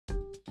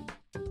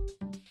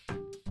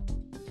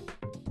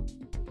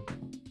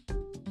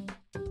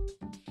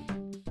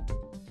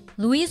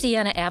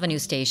Louisiana Avenue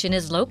Station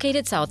is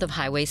located south of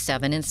Highway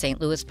 7 in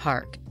St. Louis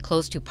Park,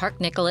 close to Park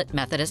Nicollet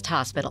Methodist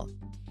Hospital.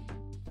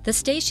 The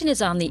station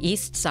is on the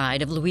east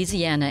side of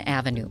Louisiana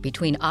Avenue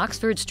between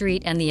Oxford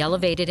Street and the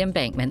elevated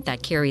embankment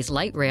that carries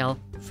light rail,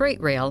 freight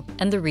rail,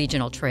 and the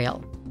regional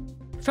trail.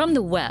 From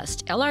the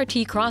west,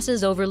 LRT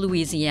crosses over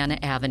Louisiana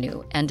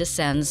Avenue and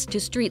descends to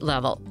street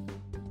level.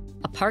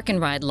 A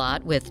park-and-ride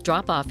lot with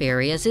drop-off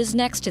areas is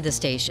next to the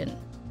station.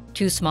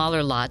 Two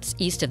smaller lots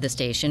east of the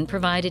station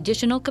provide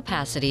additional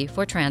capacity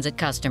for transit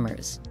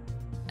customers.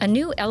 A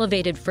new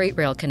elevated freight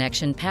rail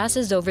connection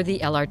passes over the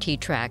LRT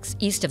tracks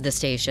east of the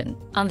station.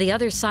 On the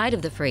other side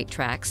of the freight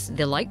tracks,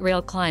 the light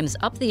rail climbs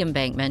up the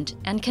embankment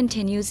and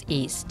continues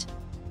east.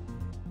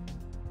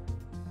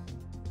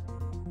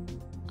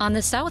 On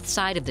the south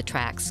side of the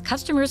tracks,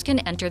 customers can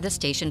enter the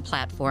station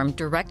platform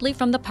directly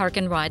from the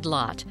park-and-ride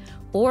lot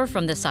or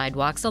from the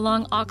sidewalks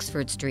along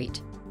Oxford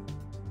Street.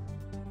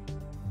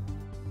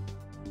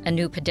 A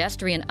new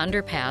pedestrian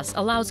underpass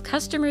allows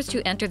customers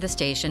to enter the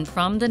station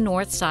from the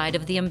north side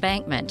of the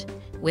embankment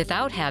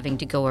without having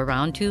to go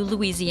around to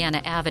Louisiana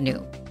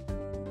Avenue.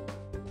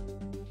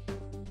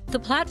 The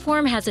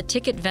platform has a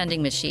ticket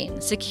vending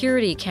machine,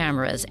 security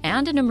cameras,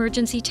 and an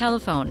emergency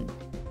telephone.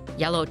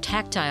 Yellow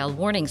tactile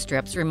warning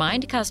strips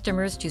remind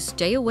customers to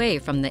stay away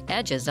from the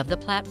edges of the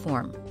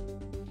platform.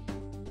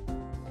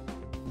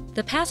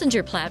 The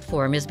passenger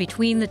platform is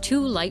between the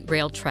two light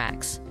rail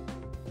tracks.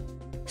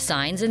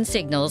 Signs and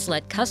signals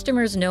let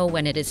customers know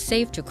when it is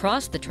safe to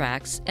cross the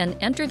tracks and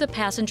enter the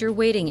passenger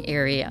waiting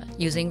area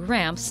using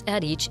ramps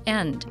at each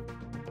end.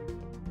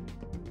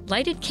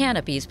 Lighted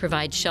canopies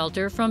provide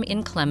shelter from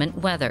inclement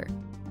weather.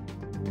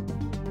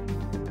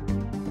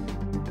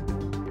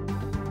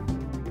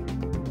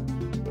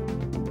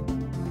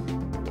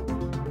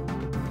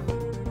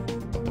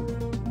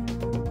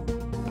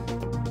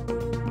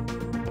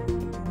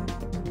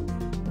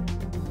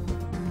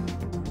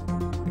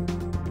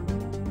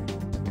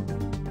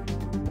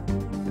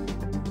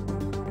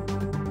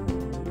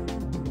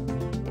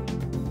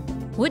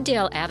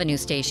 Wooddale Avenue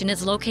Station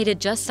is located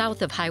just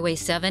south of Highway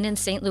 7 in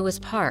St. Louis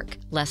Park,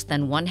 less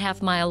than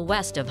 1/2 mile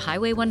west of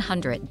Highway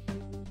 100.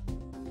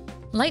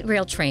 Light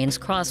rail trains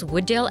cross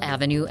Wooddale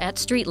Avenue at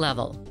street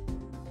level.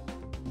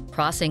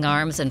 Crossing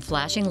arms and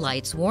flashing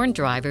lights warn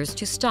drivers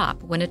to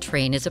stop when a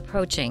train is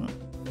approaching.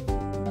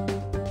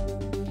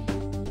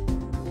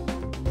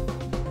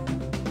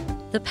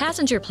 The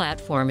passenger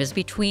platform is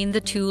between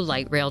the two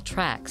light rail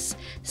tracks.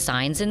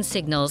 Signs and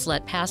signals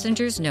let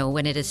passengers know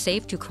when it is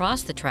safe to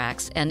cross the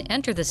tracks and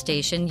enter the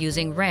station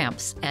using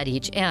ramps at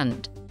each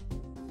end.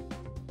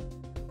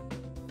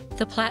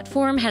 The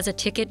platform has a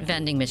ticket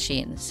vending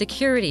machine,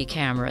 security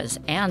cameras,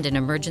 and an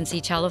emergency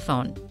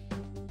telephone.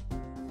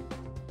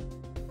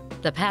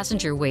 The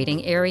passenger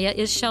waiting area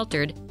is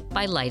sheltered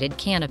by lighted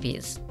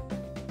canopies.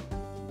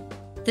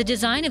 The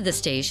design of the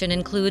station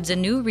includes a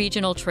new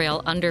regional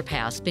trail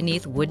underpass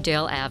beneath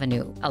Wooddale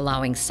Avenue,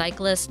 allowing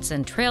cyclists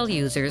and trail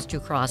users to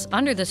cross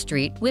under the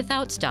street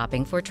without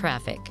stopping for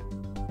traffic.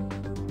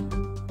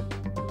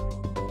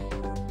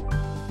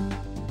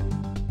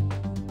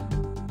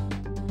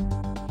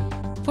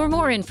 For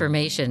more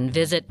information,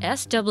 visit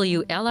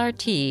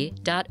swlrt.org.